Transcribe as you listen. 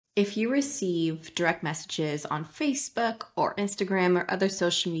If you receive direct messages on Facebook or Instagram or other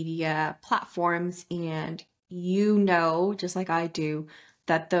social media platforms, and you know, just like I do,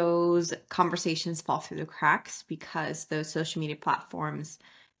 that those conversations fall through the cracks because those social media platforms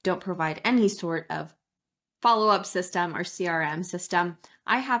don't provide any sort of follow-up system or CRM system,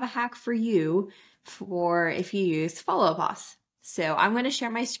 I have a hack for you for if you use Follow Up Boss. So I'm going to share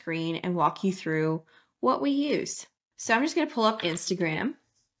my screen and walk you through what we use. So I'm just going to pull up Instagram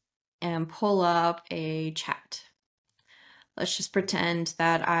and pull up a chat. Let's just pretend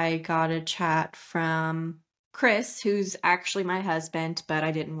that I got a chat from Chris, who's actually my husband, but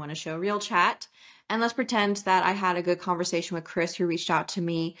I didn't want to show real chat. And let's pretend that I had a good conversation with Chris, who reached out to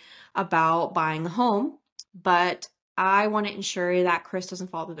me about buying a home, but I want to ensure that Chris doesn't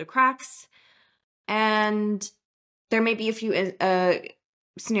fall through the cracks. And there may be a few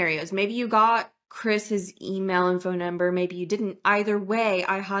scenarios. Maybe you got Chris's email and phone number. Maybe you didn't. Either way,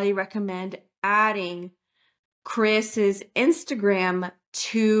 I highly recommend adding Chris's Instagram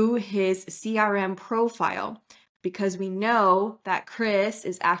to his CRM profile, because we know that Chris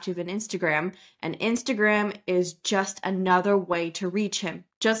is active in Instagram, and Instagram is just another way to reach him.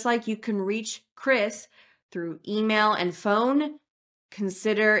 Just like you can reach Chris through email and phone,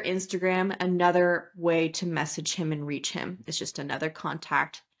 consider Instagram another way to message him and reach him. It's just another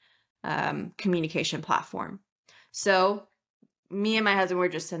contact communication platform. So me and my husband were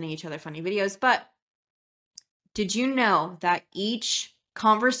just sending each other funny videos, but did you know that each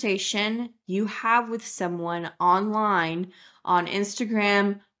conversation you have with someone online on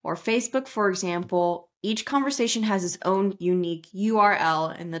Instagram or Facebook, for example, each conversation has its own unique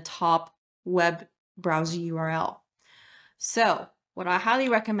URL in the top web browser URL. So what I highly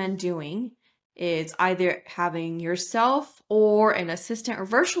recommend doing is either having yourself or an assistant or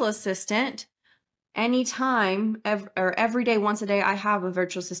virtual assistant anytime or every day, once a day, I have a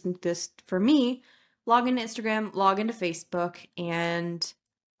virtual assistant. This for me, log into Instagram, log into Facebook, and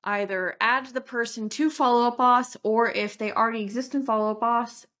either add the person to Follow Up Boss, or if they already exist in Follow Up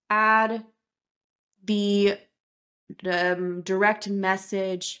Boss, add the direct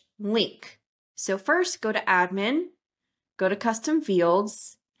message link. So first, go to admin, go to custom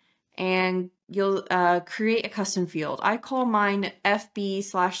fields, and you'll create a custom field. I call mine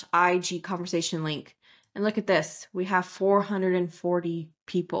FB/IG conversation link. And look at this. We have 440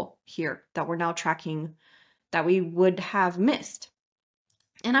 people here that we're now tracking that we would have missed.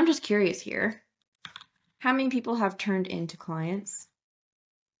 And I'm just curious here. How many people have turned into clients?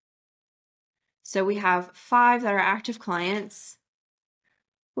 So we have 5 that are active clients.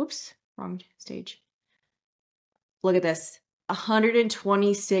 Whoops, wrong stage. Look at this.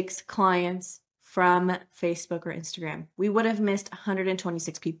 126 clients from Facebook or Instagram. We would have missed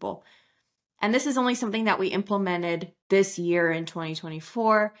 126 people. And this is only something that we implemented this year in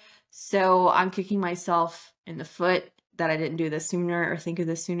 2024. So I'm kicking myself in the foot that I didn't do this sooner or think of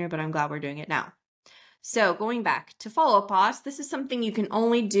this sooner, but I'm glad we're doing it now. So going back to Follow Up Boss, this is something you can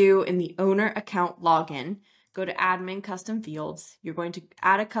only do in the owner account login. Go to admin custom fields. You're going to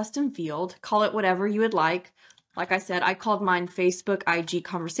add a custom field, call it whatever you would like. Like I said, I called mine Facebook IG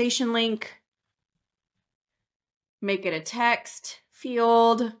conversation link. Make it a text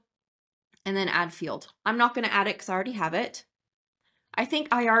field, and then add field. I'm not going to add it because I already have it. I think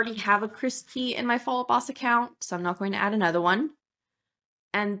I already have a Chris key in my Follow Up Boss account, so I'm not going to add another one.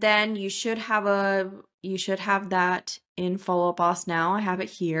 And then you should have that in Follow Up Boss now. I have it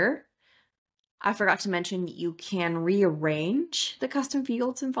here. I forgot to mention you can rearrange the custom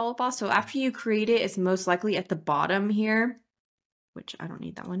fields in Follow Up Boss. So after you create it, it's most likely at the bottom here, which I don't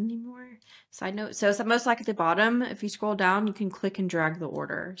need that one anymore. Side note, so it's most likely at the bottom. If you scroll down, you can click and drag the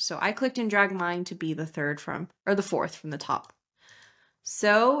order. So I clicked and dragged mine to be the 4th from the top.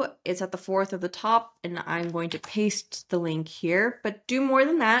 So it's at the 4th of the top, and I'm going to paste the link here, but do more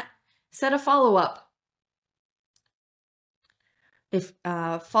than that. Set a follow-up. If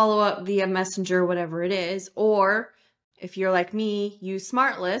follow up via Messenger, whatever it is, or if you're like me, use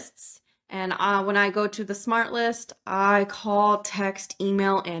smart lists. And when I go to the smart list, I call, text,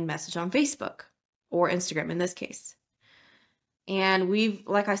 email, and message on Facebook or Instagram in this case. And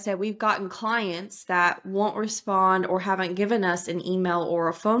like I said, we've gotten clients that won't respond or haven't given us an email or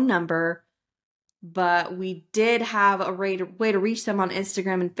a phone number, but we did have a way to reach them on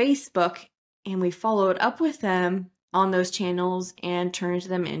Instagram and Facebook, and we followed up with them on those channels and turned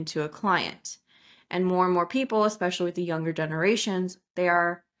them into a client. And more people, especially with the younger generations, they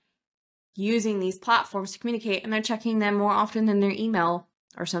are using these platforms to communicate, and they're checking them more often than their email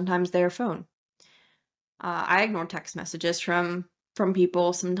or sometimes their phone. I ignore text messages from from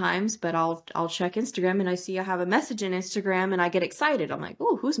people sometimes, but I'll check Instagram and I see I have a message in Instagram and I get excited. I'm like,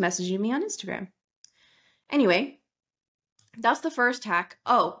 oh, who's messaging me on Instagram? Anyway, that's the first hack.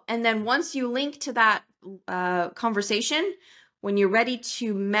 Oh, and then once you link to that conversation, when you're ready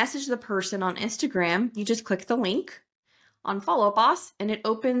to message the person on Instagram, you just click the link on Follow Up Boss and it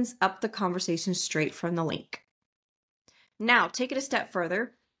opens up the conversation straight from the link. Now, take it a step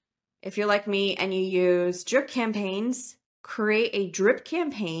further. If you're like me and you use drip campaigns, create a drip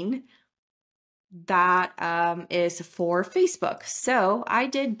campaign that is for Facebook. So I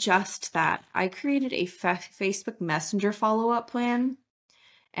did just that. I created a Facebook Messenger follow-up plan,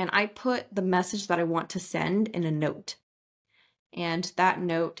 and I put the message that I want to send in a note. And that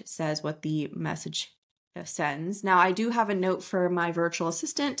note says what the message sends. Now, I do have a note for my virtual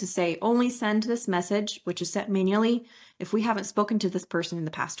assistant to say, only send this message, which is set manually if we haven't spoken to this person in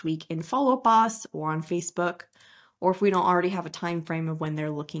the past week in Follow Up Boss or on Facebook, or if we don't already have a time frame of when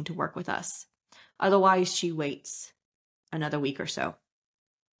they're looking to work with us. Otherwise, she waits another week or so.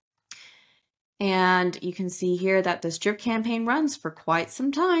 And you can see here that this drip campaign runs for quite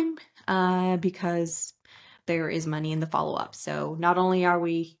some time because there is money in the follow-up. So not only are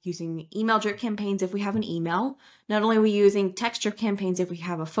we using email drip campaigns if we have an email, not only are we using text drip campaigns if we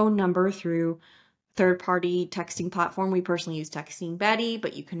have a phone number through third-party texting platform. We personally use Texting Betty,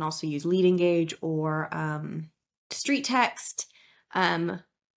 but you can also use Lead Engage or Street Text.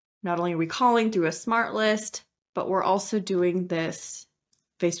 Not only are we calling through a smart list, but we're also doing this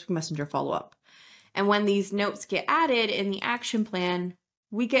Facebook Messenger follow-up. And when these notes get added in the action plan,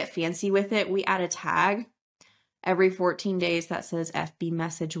 we get fancy with it. We add a tag every 14 days that says FB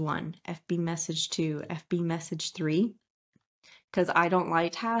message 1, FB message 2, FB message 3, because I don't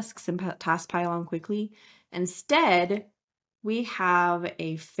like tasks and task pile on quickly. Instead, we have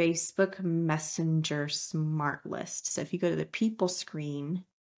a Facebook Messenger smart list. So if you go to the people screen,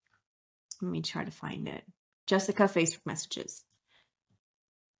 let me try to find it. Jessica Facebook messages.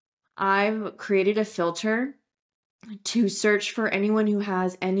 I've created a filter to search for anyone who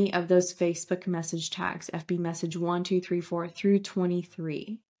has any of those Facebook message tags, FB message 1, 2, 3, 4 through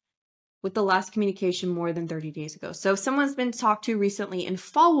 23, with the last communication more than 30 days ago. So if someone's been talked to recently in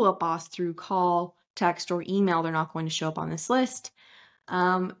Follow Up Boss through call, text, or email, they're not going to show up on this list.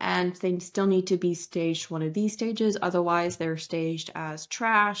 And they still need to be staged one of these stages. Otherwise, they're staged as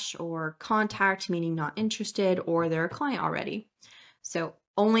trash or contact, meaning not interested, or they're a client already. So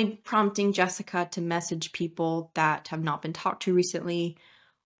only prompting Jessica to message people that have not been talked to recently,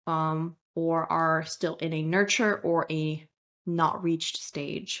 or are still in a nurture or a not reached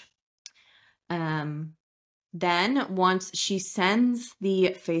stage. Then once she sends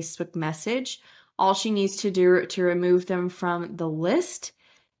the Facebook message, all she needs to do to remove them from the list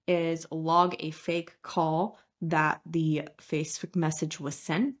is log a fake call that the Facebook message was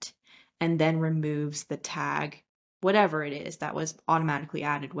sent, and then removes the tag, whatever it is that was automatically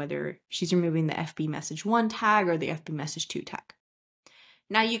added, whether she's removing the FB message 1 tag or the FB message 2 tag.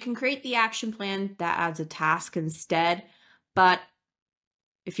 Now you can create the action plan that adds a task instead, but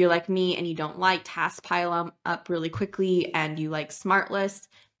if you're like me and you don't like tasks pile up really quickly and you like smart lists,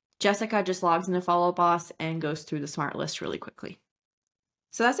 Jessica just logs into Follow Up Boss and goes through the smart list really quickly.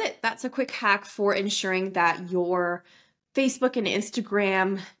 So that's it. That's a quick hack for ensuring that your Facebook and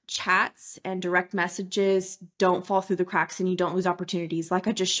Instagram chats and direct messages don't fall through the cracks and you don't lose opportunities. Like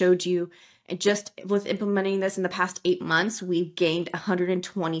I just showed you, and just with implementing this in the past 8 months, we've gained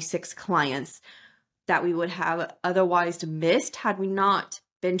 126 clients that we would have otherwise missed had we not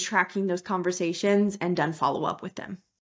been tracking those conversations and done follow up with them.